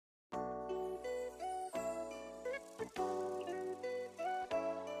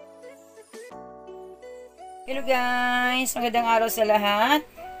Hello guys! Magandang araw sa lahat.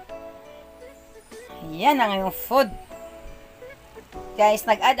 Yan ang yung food. Guys,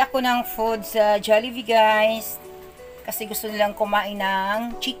 nag-add ako ng food sa Jollibee guys. Kasi gusto nilang kumain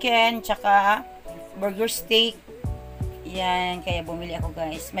ng chicken, tsaka burger steak. Yan, kaya bumili ako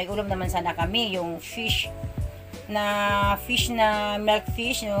guys. May ulam naman sana kami, yung fish na milk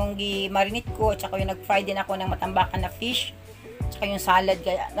fish, yung gi-marinate ko, tsaka yung nag-fry din ako ng matambakan na fish. Tsaka yung salad,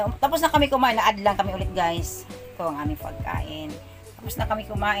 kaya tapos na kami kumain, na-add lang kami ulit guys. Ito ang aming pagkain. Tapos na kami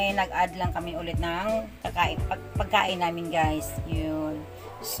kumain, nag-add lang kami ulit ng pagkain namin guys. Yun.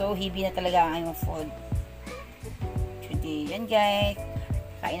 So, heavy na talaga ang aming food. Today, yan guys.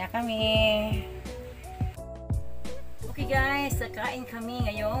 Kain na kami. Okay guys, kakain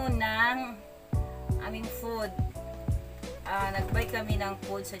kami ngayon ng aming food. Nag-buy kami ng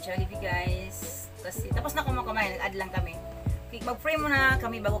food sa Jollibee guys. Tapos na kumain, nag-add lang kami. Mag-pray muna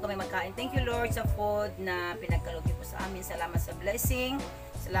kami bago kami magkain. Thank you Lord sa food na pinagkaloob mo sa amin. Salamat sa blessing.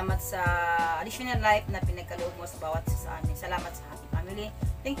 Salamat sa additional life na pinagkaloob mo sa bawat isa sa amin. Salamat sa happy family.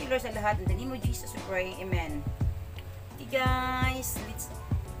 Thank you Lord sa lahat. In the name of Jesus we pray. Amen. Okay guys, let's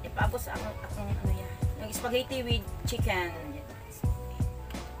ipaabot sa akong ano yan. Yung spaghetti with chicken.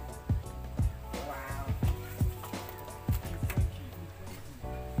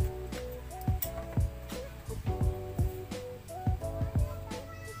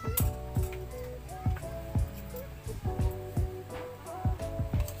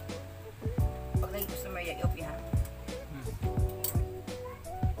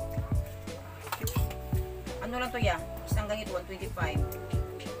 Ano lang to ya? Isang ganito, 125.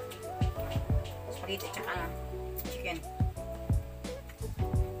 Spaghetti tsaka chicken.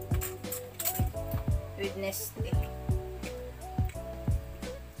 With nestle.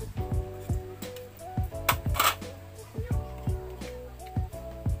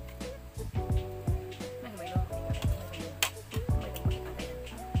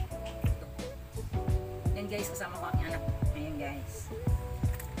 Yan guys, kasama ko ang anak. Ayan guys.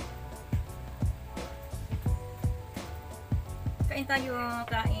 Kain tayo,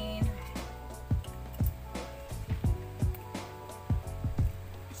 kain.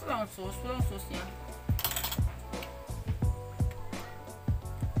 Walang sauce yan.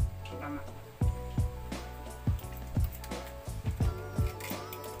 Tama.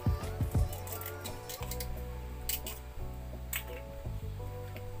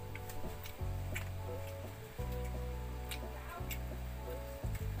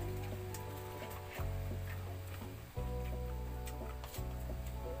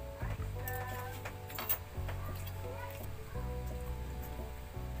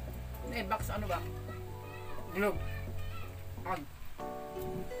 Box ano ba? Globe. On.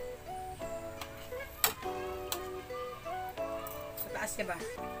 Sa taas ka ba?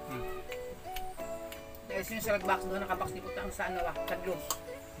 Dahil yung sa box doon, nakabox di po sa ano ba? Sa globe.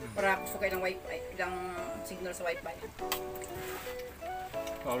 Para gusto kayo ng wifi, ng signal sa wifi.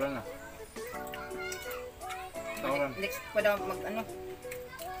 Paulan na. Paulan. Next pa daw mag ano?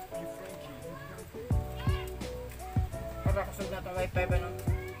 Para kusog na itong wifi ba no?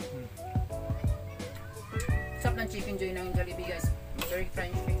 Sarap ng chicken joy ng Jollibee guys. Very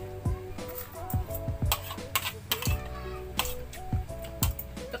crunchy.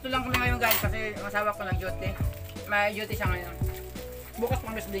 Tatlo lang kami ngayon guys kasi ang asawa ko nag-duty. May duty siya ngayon. Bukas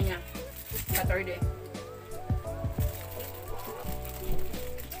pang rest day niya. Saturday.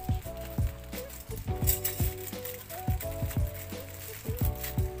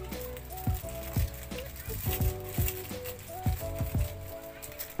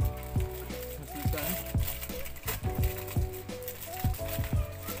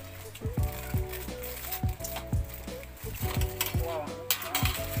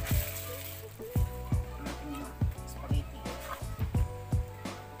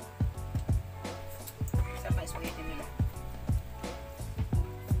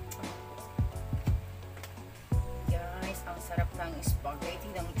 Sarap ng spaghetti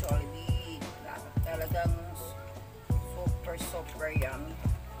ng Jollibee. Talagang super yummy.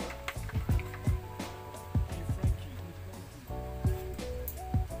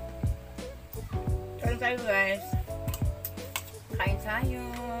 Kain tayo guys. Kain tayo.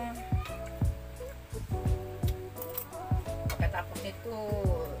 Pagkatapos nito,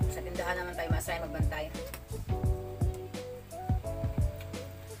 sa tindahan naman tayo masaya magbantay.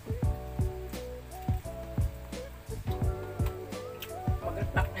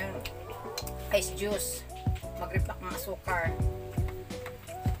 Ice juice, mag-repack ng asukar.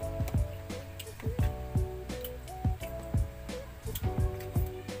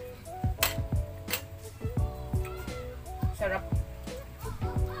 Sarap.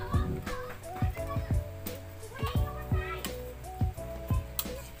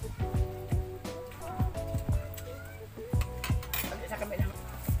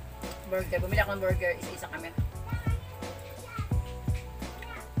 burger. Bumili ako ng burger, isa-isa kami.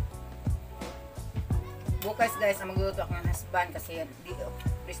 Bukas guys, ang magluluto ako ng husband kasi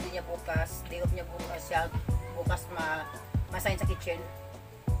rest niya bukas, day off niya bukas siya. Bukas masign sa kitchen.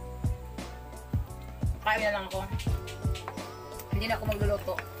 Kain na lang ako. Hindi na ako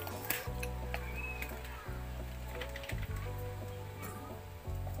magluluto.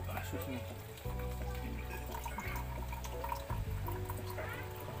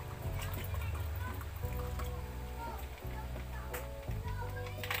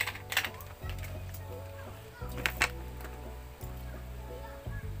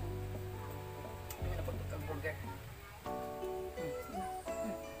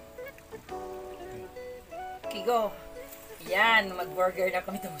 Okay, go. Yan, mag-burger na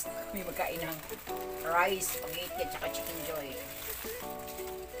kami. Tapos na kami magkain ng rice, spaghetti, at saka chicken joy.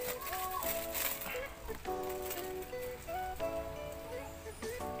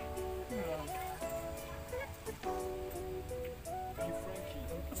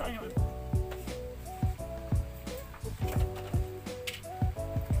 Saan yun?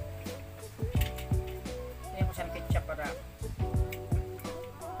 Ayan ko siya ng ketchup para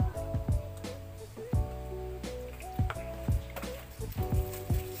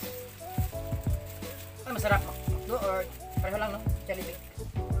masarap McDo or pareho lang, no? Jollibee.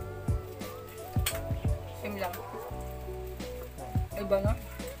 Same lang. Iba, no?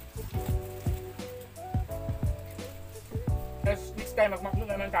 Tapos next time mag-McDo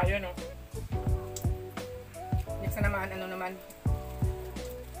naman tayo, no? Next na naman, ano naman?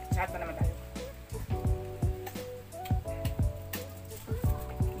 Chat na naman tayo.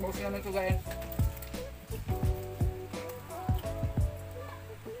 Bukas naman ito, guys.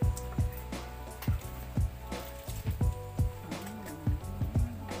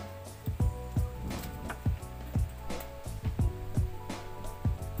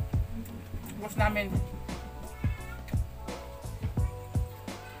 Namin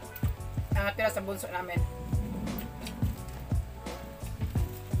tira sa bunso namin.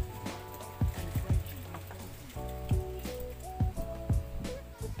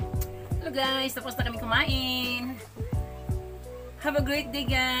 Hello guys, tapos na kami kumain. Have a great day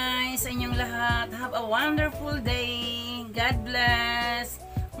guys sa inyong lahat. Have a wonderful day. God bless.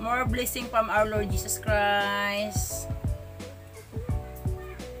 More blessing from our Lord Jesus Christ.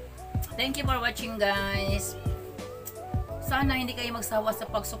 Thank you for watching guys. Sana hindi kayo magsawa sa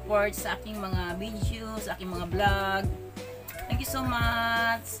pag-support sa aking mga videos, sa aking mga vlog. Thank you so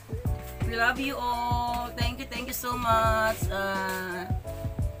much. We love you all. Thank you so much.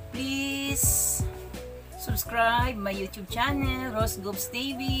 Please subscribe my YouTube channel, Gubs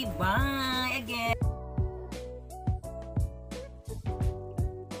TV. Bye again.